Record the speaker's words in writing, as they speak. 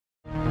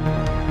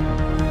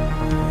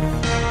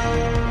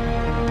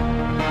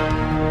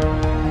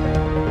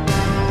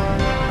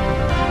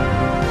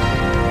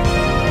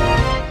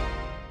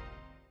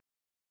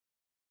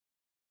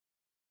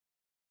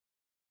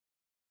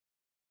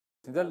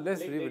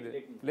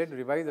Let's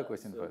revise the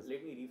question first.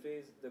 Let me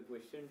rephrase the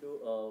question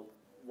to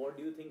what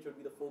do you think should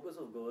be the focus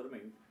of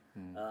government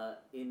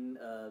in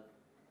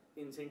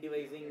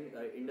incentivizing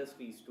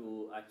industries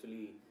to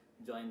actually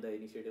join the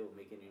initiative of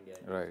Make in India?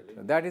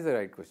 Right. That is the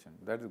right question.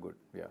 That is good.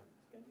 Yeah.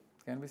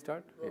 Can we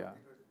start? Yeah.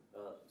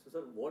 So,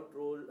 sir, what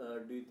role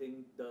do you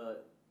think the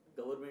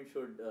government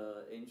should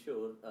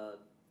ensure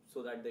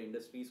so that the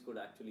industries could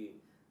actually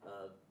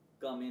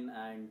come in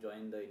and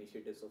join the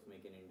initiatives of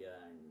Make in India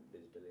and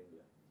Digital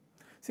India?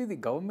 See, the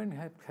government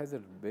has a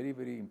very,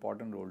 very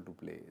important role to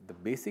play. The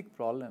basic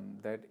problem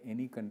that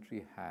any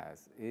country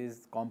has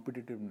is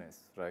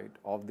competitiveness, right,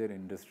 of their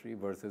industry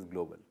versus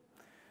global.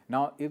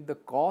 Now, if the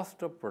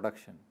cost of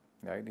production,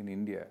 right, in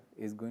India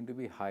is going to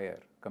be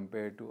higher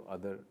compared to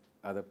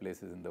other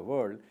places in the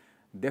world,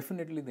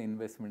 definitely the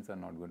investments are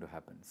not going to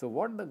happen. So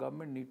what the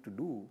government need to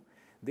do,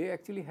 they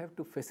actually have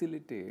to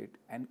facilitate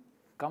and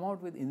come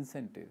out with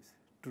incentives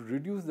to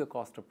reduce the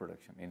cost of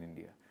production in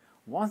India.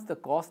 Once the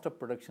cost of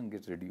production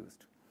gets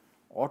reduced,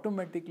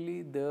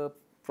 automatically the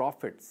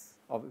profits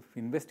of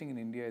investing in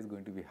India is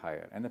going to be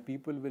higher, and the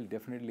people will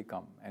definitely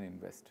come and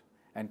invest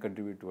and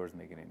contribute towards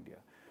Make in India.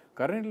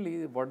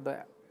 Currently, what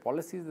the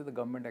policies that the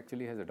government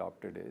actually has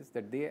adopted is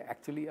that they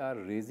actually are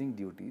raising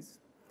duties,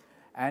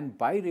 and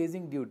by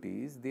raising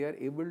duties, they are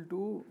able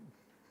to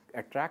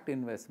attract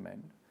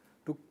investment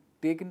to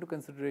take into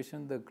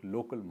consideration the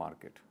local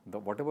market,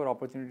 whatever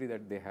opportunity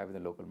that they have in the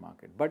local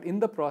market. But in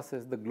the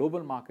process, the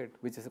global market,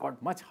 which has got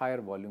much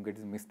higher volume,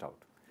 gets missed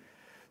out.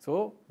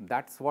 So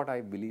that's what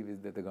I believe is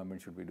that the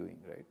government should be doing,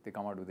 right? They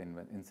come out with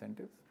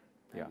incentives.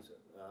 Thank you, sir.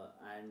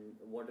 And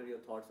what are your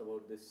thoughts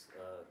about this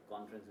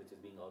conference which is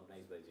being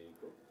organized by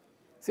JIRICO?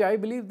 See, I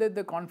believe that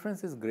the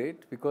conference is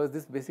great because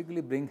this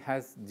basically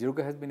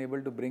JIRICO has been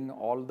able to bring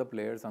all the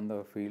players on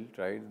the field,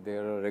 right?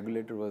 Their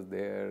regulator was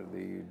there,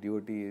 the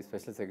DOT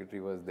Special Secretary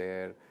was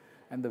there,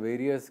 and the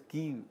various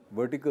key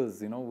verticals,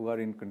 who are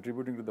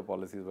contributing to the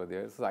policies were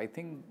there. So I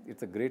think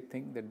it's a great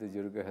thing that the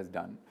JIRICO has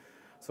done.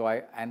 So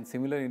and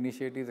similar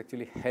initiatives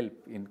actually help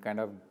in kind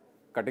of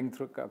cutting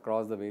through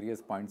across the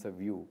various points of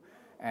view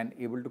and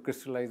able to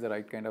crystallize the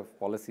right kind of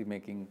policy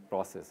making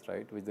process,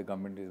 right, which the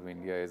government of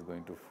India is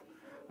going to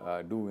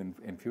do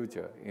in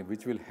future,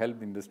 which will help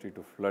the industry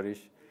to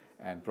flourish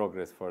and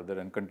progress further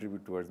and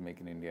contribute towards Make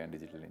in India and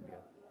Digital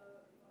India.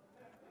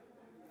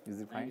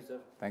 Is it fine? Thank you,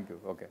 sir. Thank you.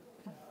 Okay.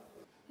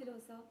 Hello,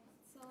 sir.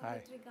 So, Hi.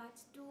 with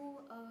regards to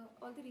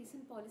all the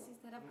recent policies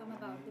that have come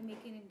about, the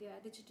Make in India,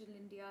 Digital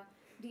India,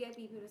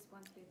 DIPP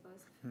response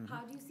papers,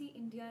 how do you see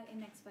India in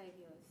next 5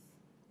 years?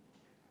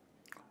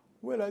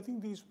 Well, I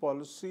think these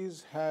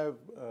policies have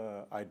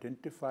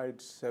identified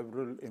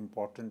several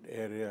important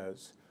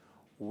areas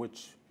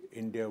which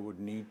India would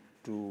need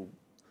to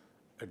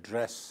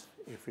address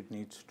if it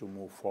needs to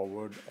move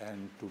forward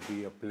and to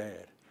be a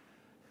player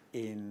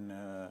in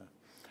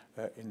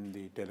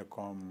the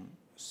telecom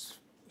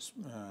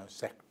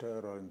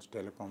sector or in the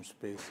telecom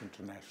space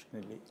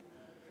internationally.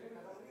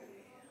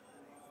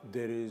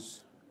 There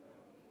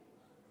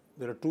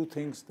are two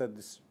things that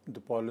the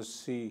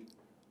policy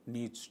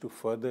needs to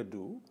further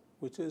do,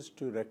 which is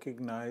to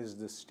recognize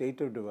the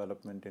state of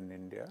development in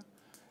India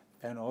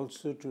and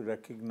also to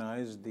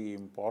recognize the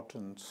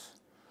importance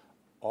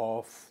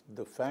of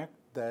the fact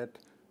that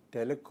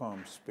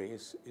telecom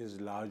space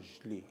is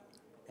largely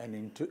an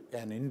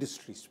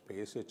industry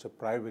space. It's a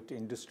private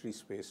industry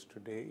space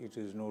today. It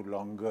is no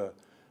longer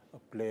a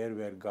player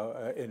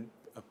in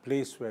a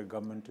place where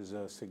government is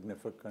a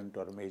significant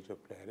or a major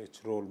player.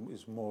 Its role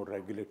is more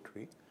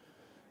regulatory.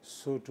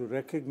 So to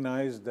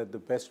recognize that the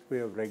best way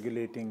of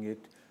regulating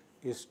it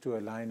is to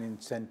align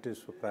incentives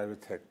for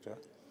private sector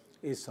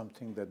is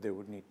something that they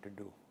would need to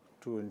do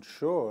to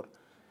ensure,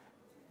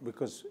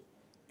 because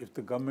if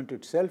the government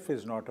itself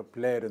is not a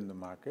player in the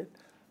market,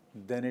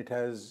 then it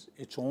has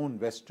its own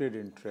vested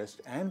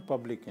interest and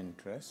public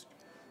interest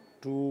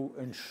to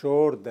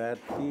ensure that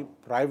the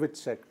private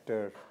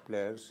sector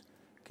players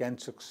can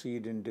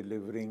succeed in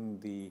delivering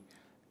the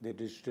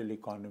digital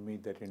economy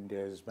that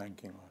India is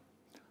banking on.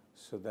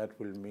 So that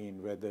will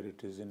mean whether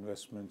it is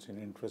investments in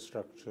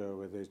infrastructure,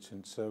 whether it's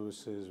in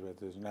services,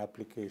 whether it's in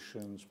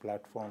applications,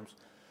 platforms,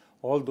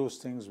 all those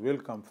things will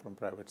come from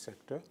private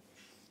sector,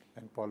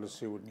 and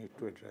policy would need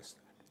to address that.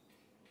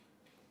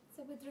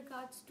 So with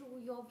regards to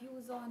your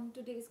views on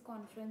today's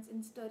conference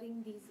in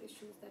stirring these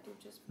issues that you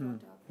just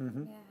brought up, may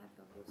I have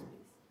your views,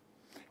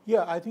 please?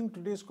 Yeah, I think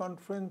today's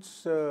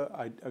conference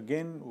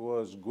again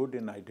was good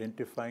in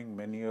identifying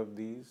many of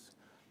these,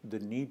 the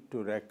need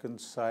to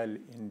reconcile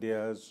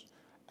India's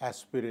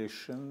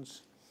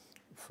aspirations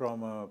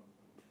from a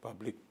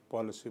public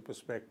policy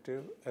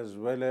perspective, as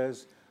well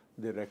as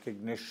the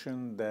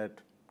recognition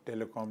that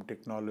telecom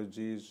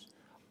technologies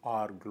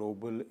are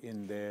global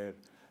in their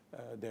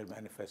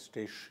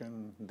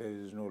manifestation. There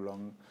is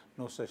no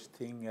such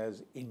thing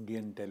as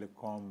Indian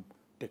telecom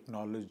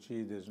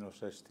technology. There's no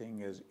such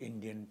thing as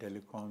Indian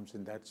telecoms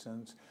in that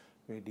sense.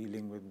 We're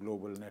dealing with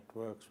global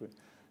networks.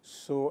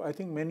 So I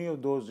think many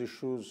of those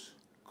issues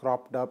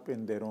cropped up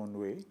in their own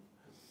way,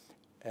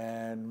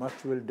 and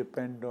much will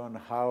depend on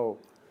how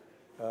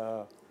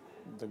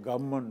the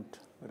government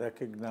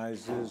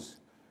recognizes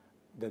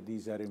that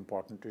these are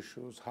important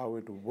issues, how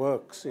it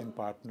works in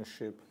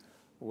partnership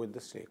with the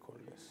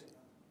stakeholders.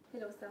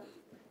 Hello, sir.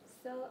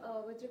 So,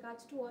 with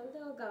regards to all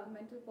the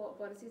governmental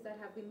policies that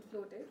have been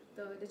floated,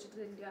 the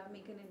Digital India,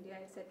 Make in India,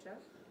 etc.,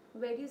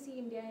 where do you see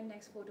India in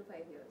next 4 to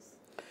 5 years?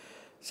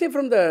 See,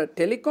 from the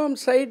telecom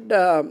side,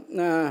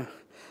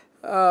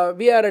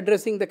 we are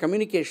addressing the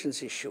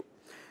communications issue.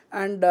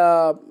 And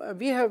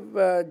we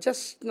have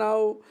just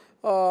now,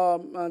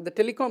 the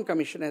Telecom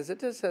Commission, as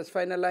it is, has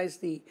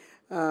finalized the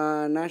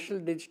National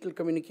Digital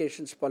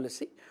Communications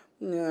Policy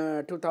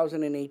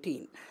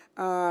 2018.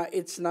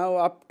 It's now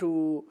up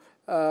to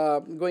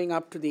going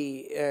up to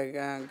the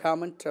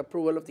government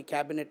approval of the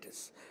cabinet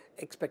is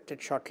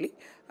expected shortly,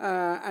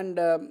 and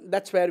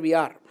that's where we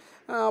are.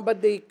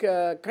 But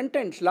the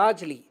contents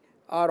largely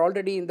are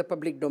already in the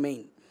public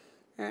domain.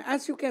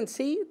 As you can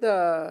see,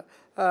 the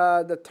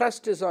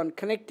thrust is on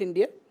Connect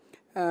India.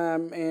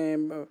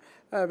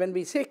 When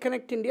we say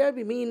Connect India,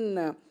 we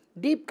mean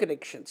deep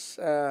connections,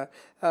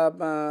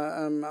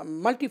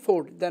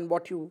 multifold than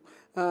what you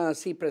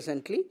see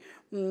presently,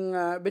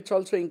 which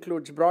also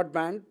includes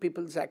broadband,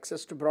 people's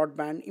access to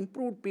broadband,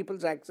 improved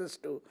people's access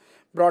to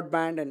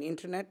broadband and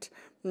internet,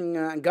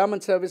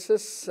 government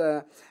services,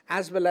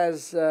 as well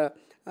as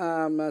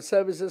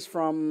services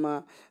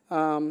from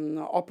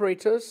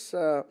operators,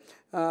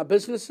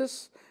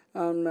 businesses,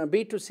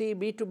 B2C,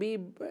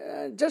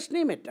 B2B, just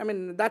name it. I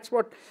mean, that's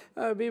what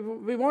we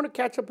want to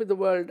catch up with the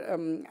world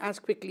as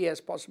quickly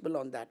as possible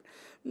on that.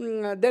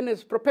 Then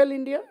is Propel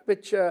India,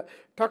 which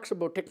talks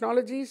about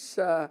technologies.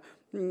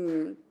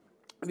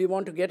 We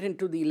want to get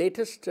into the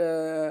latest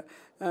in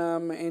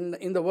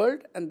the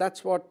world, and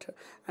that's what,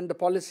 and the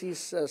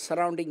policies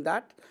surrounding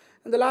that.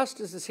 And the last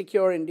is the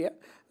Secure India.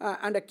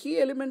 And a key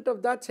element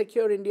of that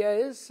Secure India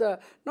is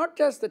not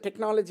just the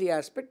technology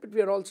aspect, but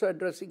we are also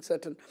addressing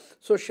certain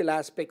social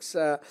aspects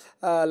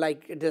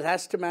like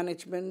disaster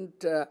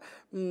management,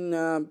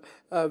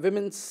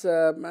 women's,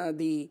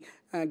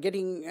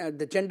 getting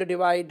the gender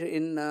divide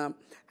in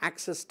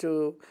access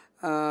to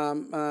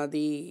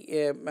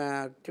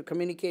to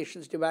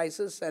communications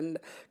devices and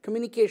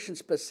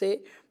communications per se,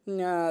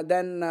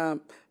 then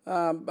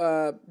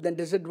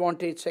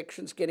disadvantaged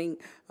sections getting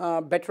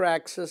better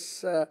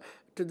access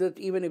to that,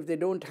 even if they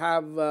don't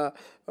have their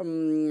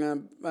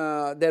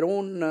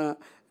own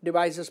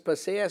devices per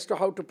se, as to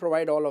how to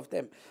provide all of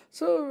them.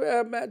 So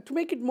to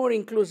make it more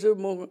inclusive,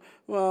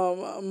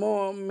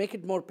 make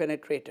it more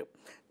penetrative.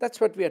 That's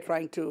what we are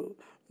trying to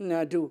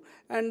do.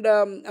 And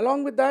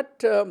along with that,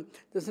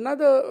 there's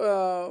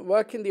another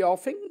work in the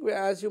offing,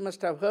 as you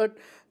must have heard,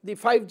 the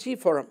 5G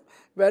forum,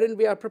 wherein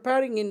we are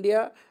preparing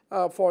India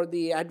for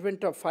the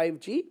advent of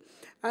 5G.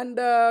 And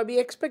we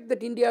expect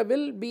that India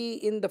will be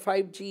in the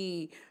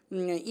 5G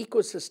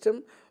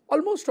ecosystem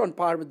almost on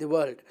par with the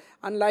world,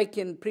 unlike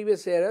in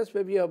previous eras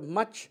where we are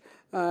much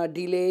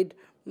delayed.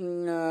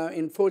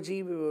 In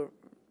 4G,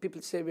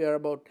 people say we are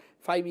about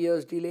 5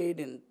 years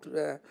delayed. In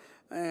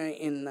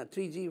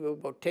 3G, we're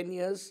about 10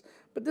 years.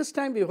 But this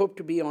time we hope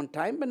to be on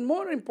time. And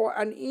more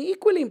important, and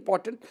equally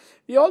important,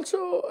 we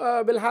also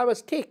will have a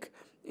stake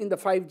in the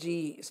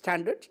 5G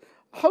standards,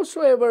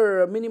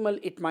 howsoever minimal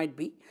it might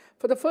be.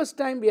 For the first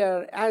time,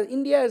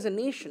 India as a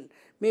nation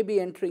may be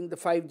entering the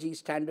 5G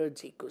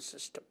standards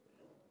ecosystem.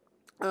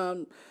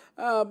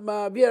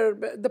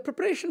 The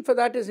preparation for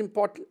that is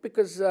important,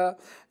 because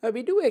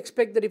we do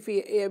expect that if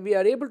we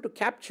are able to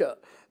capture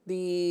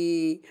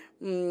the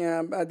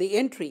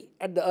entry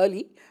at the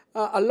early,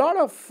 a lot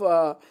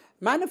of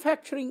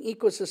manufacturing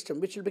ecosystem,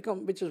 which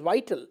is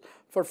vital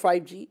for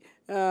 5G,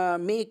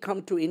 may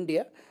come to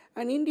India.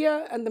 And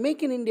India and the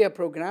Make in India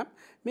program,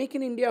 Make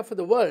in India for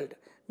the world,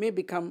 may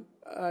become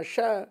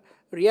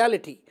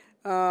reality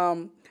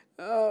by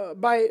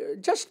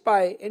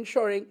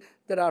ensuring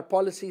that our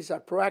policies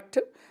are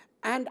proactive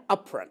and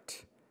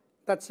upfront.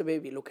 That's the way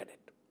we look at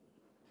it.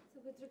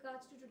 So with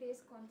regards to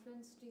today's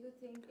conference, do you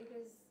think it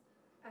is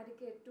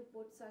adequate to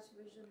put such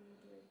vision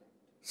into effect?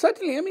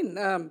 Certainly. I mean,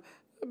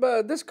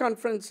 this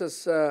conference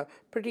is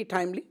pretty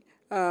timely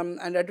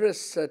and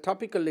address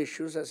topical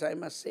issues, as I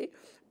must say.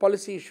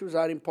 Policy issues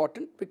are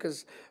important,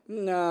 because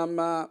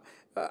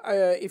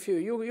if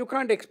you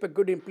can't expect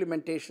good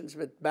implementations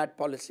with bad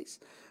policies.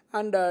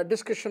 And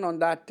discussion on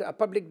that,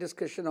 public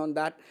discussion on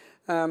that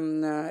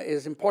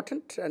is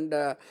important, and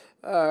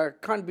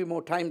can't be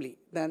more timely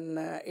than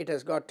it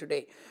has got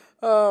today.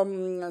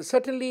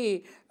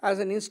 Certainly, as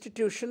an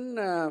institution,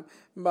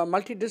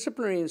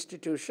 multidisciplinary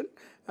institution,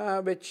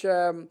 which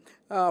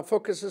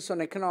focuses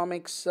on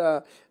economics,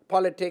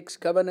 politics,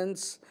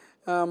 governance,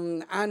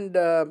 and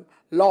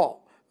law.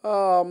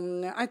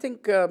 I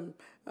think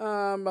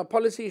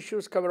policy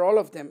issues cover all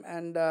of them,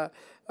 and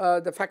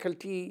the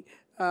faculty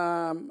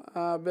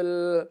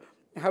will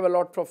have a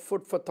lot of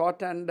food for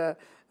thought and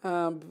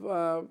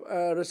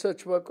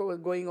research work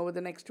going over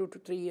the next 2 to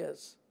 3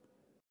 years.